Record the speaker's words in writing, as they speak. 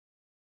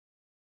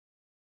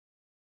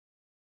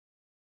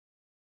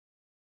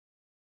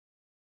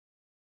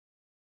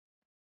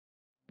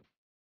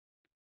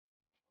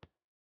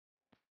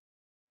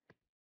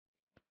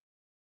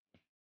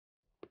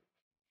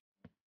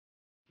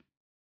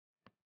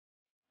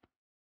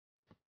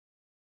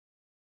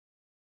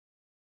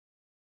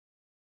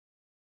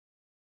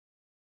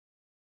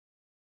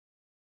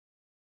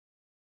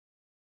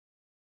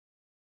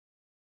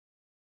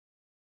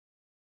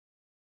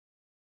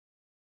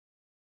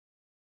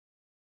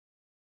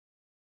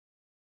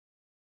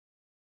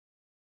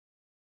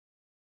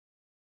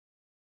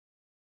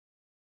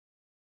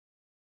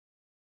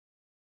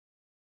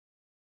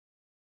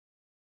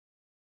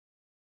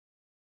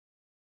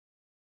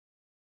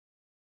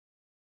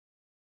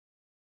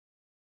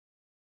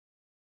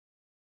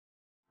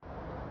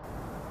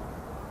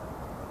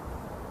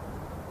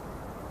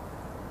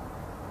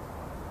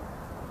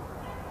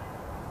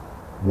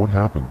What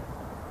happened?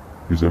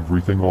 Is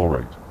everything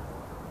alright?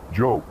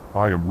 Joe,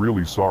 I am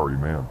really sorry,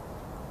 man.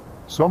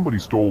 Somebody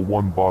stole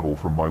one bottle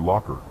from my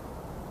locker.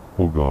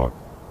 Oh God.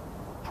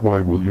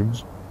 Try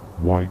Williams?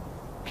 Why?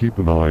 Keep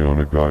an eye on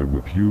a guy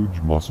with huge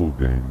muscle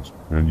gains,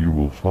 and you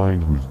will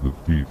find who's the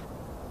thief.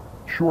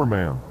 Sure,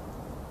 man.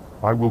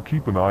 I will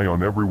keep an eye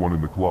on everyone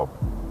in the club.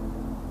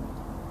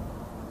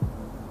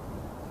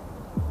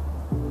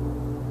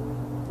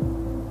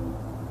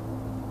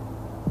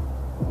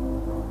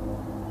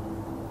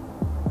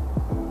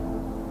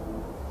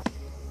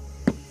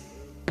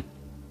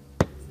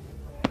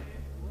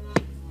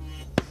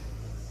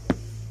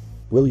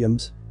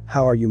 Williams,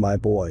 how are you, my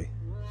boy?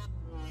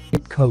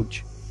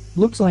 Coach.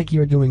 Looks like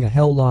you're doing a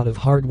hell lot of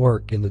hard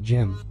work in the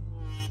gym.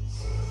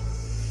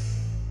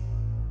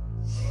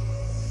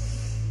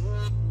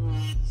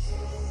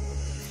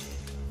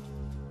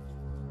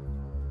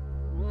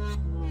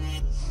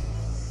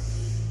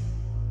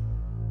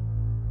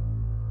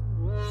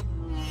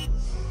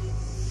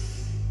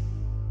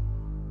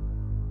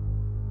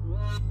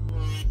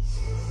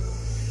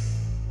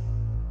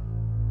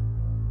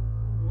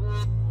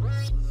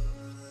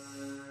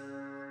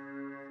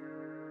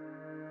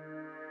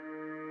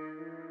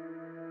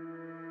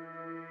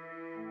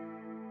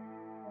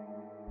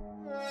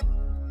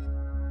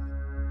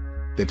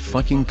 That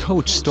fucking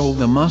coach stole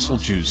the muscle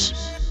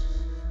juice.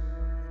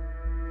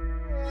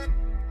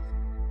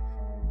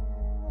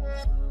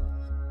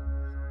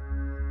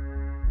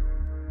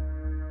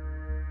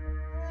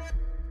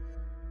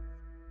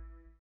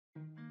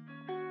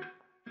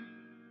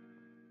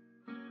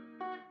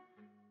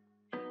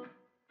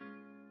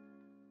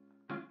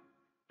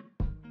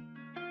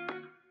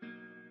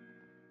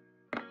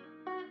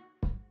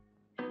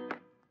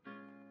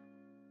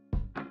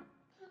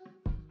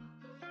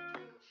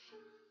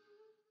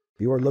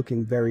 You are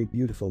looking very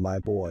beautiful, my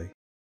boy.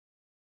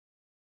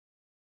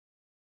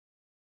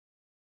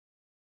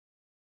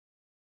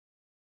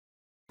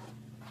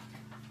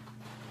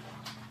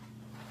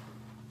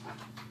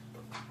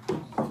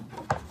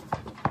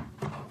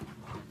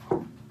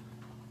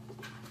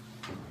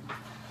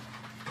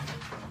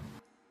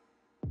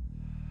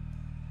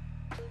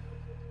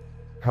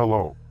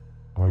 Hello.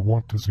 I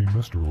want to see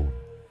Mr. Owen.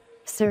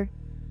 Sir,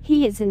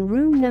 he is in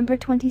room number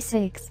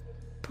 26.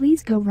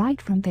 Please go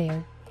right from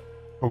there.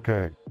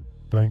 Okay.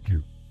 Thank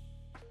you.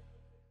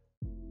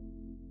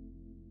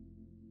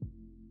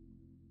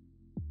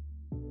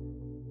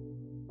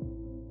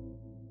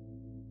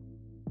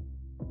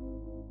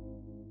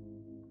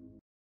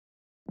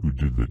 Who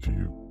did that to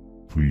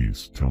you?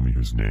 Please tell me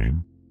his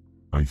name.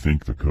 I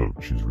think the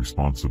coach is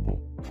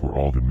responsible for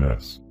all the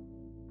mess.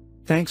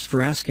 Thanks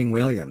for asking,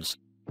 Williams.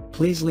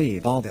 Please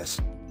leave all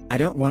this. I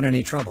don't want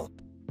any trouble.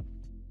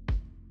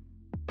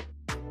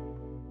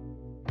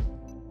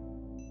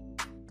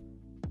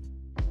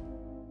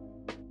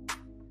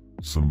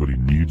 Somebody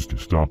needs to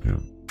stop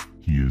him.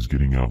 He is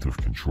getting out of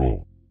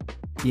control.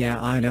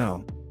 Yeah, I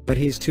know. But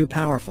he's too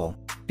powerful,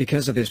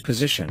 because of his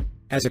position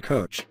as a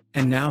coach,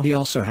 and now he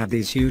also have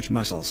these huge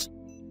muscles.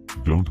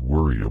 Don't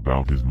worry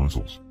about his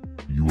muscles.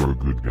 You are a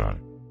good guy.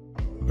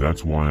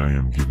 That's why I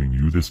am giving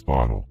you this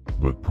bottle,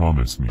 but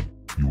promise me,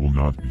 you will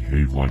not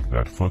behave like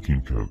that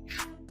fucking coach.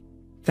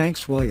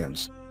 Thanks,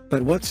 Williams.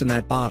 But what's in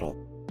that bottle?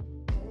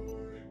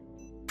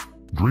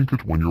 Drink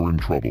it when you're in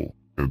trouble,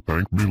 and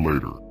thank me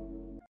later.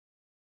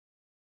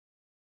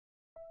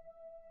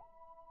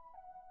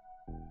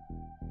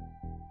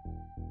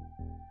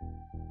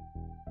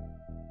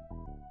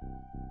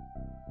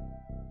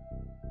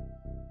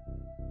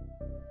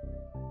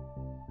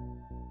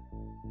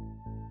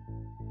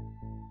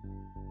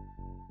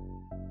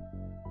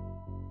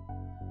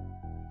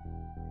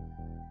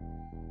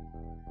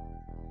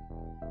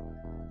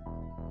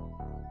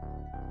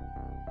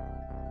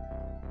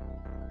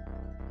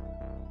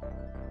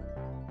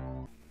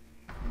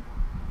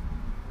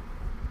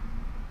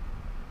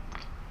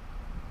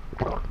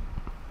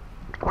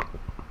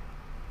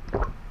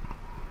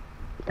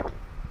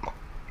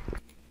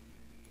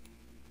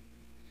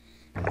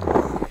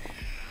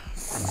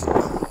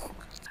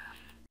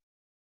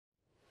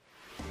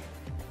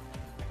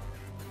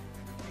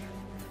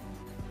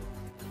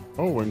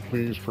 Owen,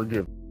 please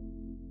forgive.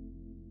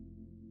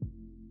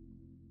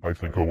 I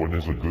think Owen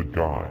is a good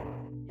guy.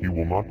 He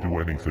will not do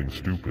anything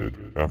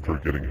stupid after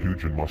getting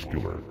huge and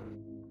muscular.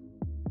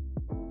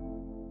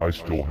 I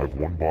still have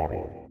one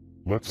bottle.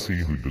 Let's see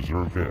who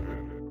deserves it.